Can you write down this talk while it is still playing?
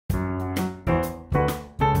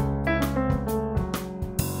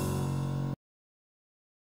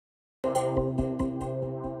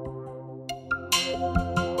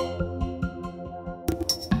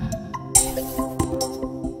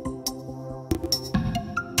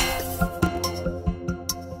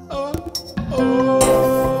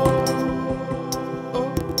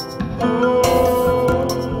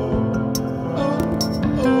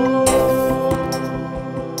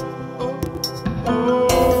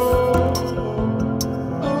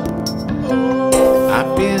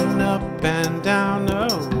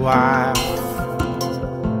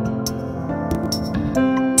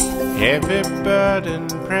burden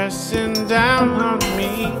pressing down on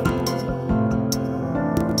me.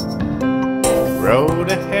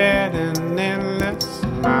 Road ahead an endless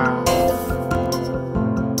mile,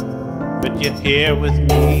 but you're here with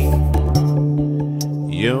me.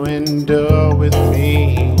 You endure with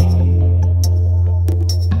me.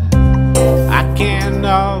 I can't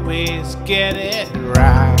always get it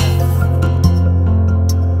right.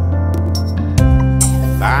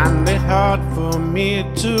 Find it hard for me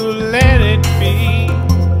to let it be.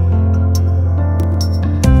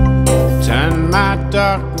 Turn my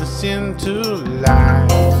darkness into light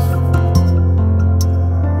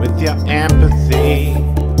with your empathy.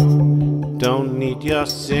 Don't need your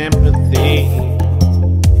sympathy.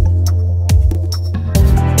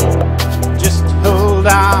 Just hold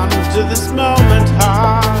on to this moment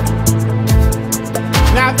hard.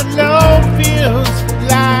 Now the load feels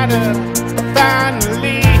lighter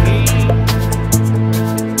finally.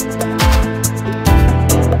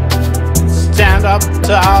 Stand up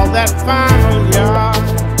tall, that final yard.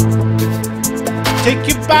 Take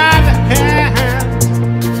you by the hand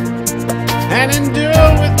and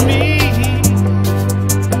endure with me.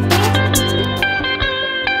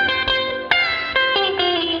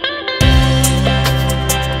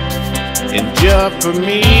 Endure for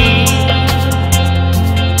me.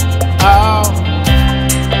 Oh,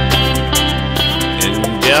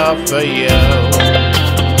 endure for you.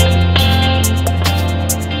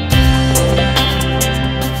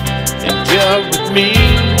 Endure with me.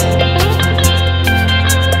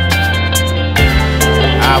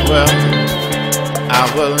 I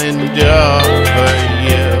will endure for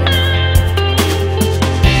you.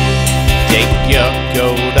 Take your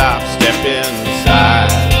coat off, step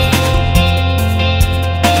inside.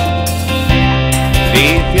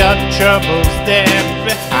 Leave your troubles there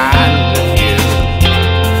behind you.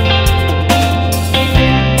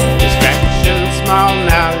 Distraction small,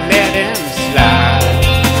 now let him slide.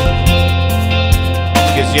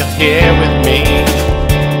 'Cause you're here with me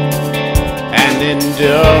and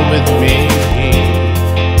endure with me.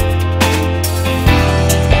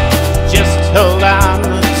 Just hold on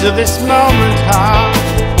to this moment hard.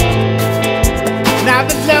 Now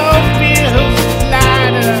the load feels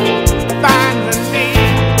lighter finally.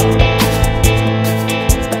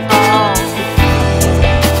 Oh,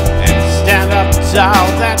 and stand up tall,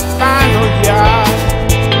 that final yard.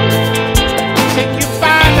 Take you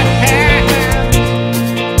by the hand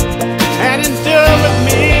and endure with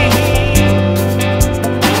me.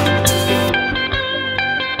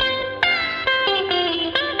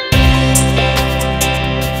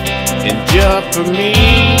 Endure for me.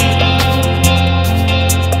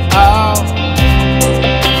 Oh,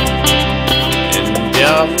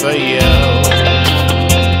 endure for you.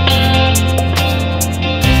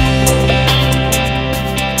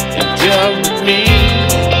 Endure with me.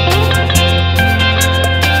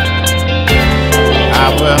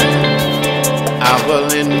 I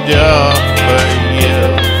will endure for you.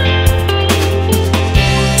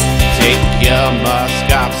 Take your mask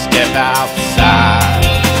off, step outside.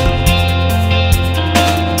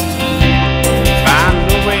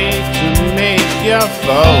 Your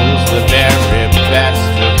foes, the very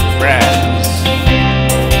best of friends.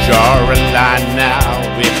 Draw a line now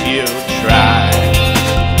if you try.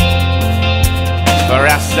 For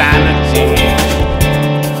our sanity,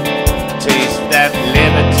 taste that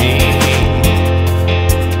liberty.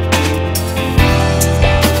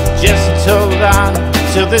 Just hold on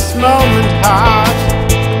to this moment hard.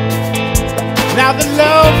 Now the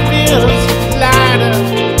load feels lighter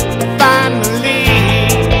finally.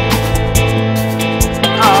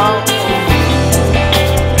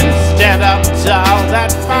 Stand up tall,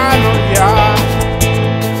 that final yard.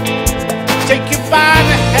 Take you by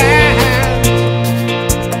the hand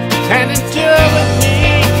and endure with me.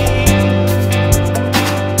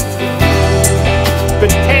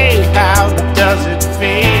 But hey, how does it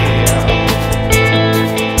feel?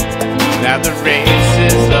 Now the race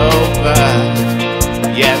is over,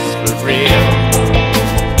 yes, for real.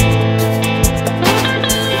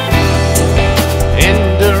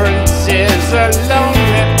 Endurance is a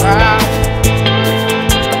lonely path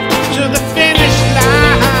to the finish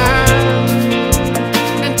line.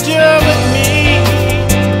 Endure with me.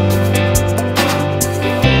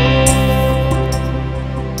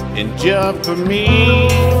 Endure for me.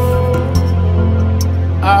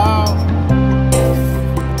 Oh,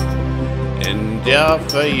 endure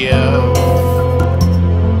for you.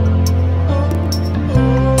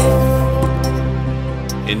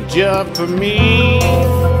 Endure for me.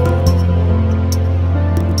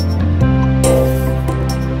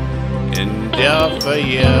 Endure for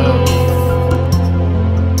you.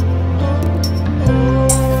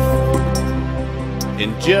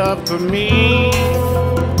 endure for me.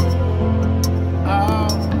 Oh,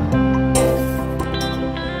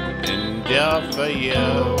 endure for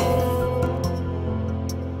you.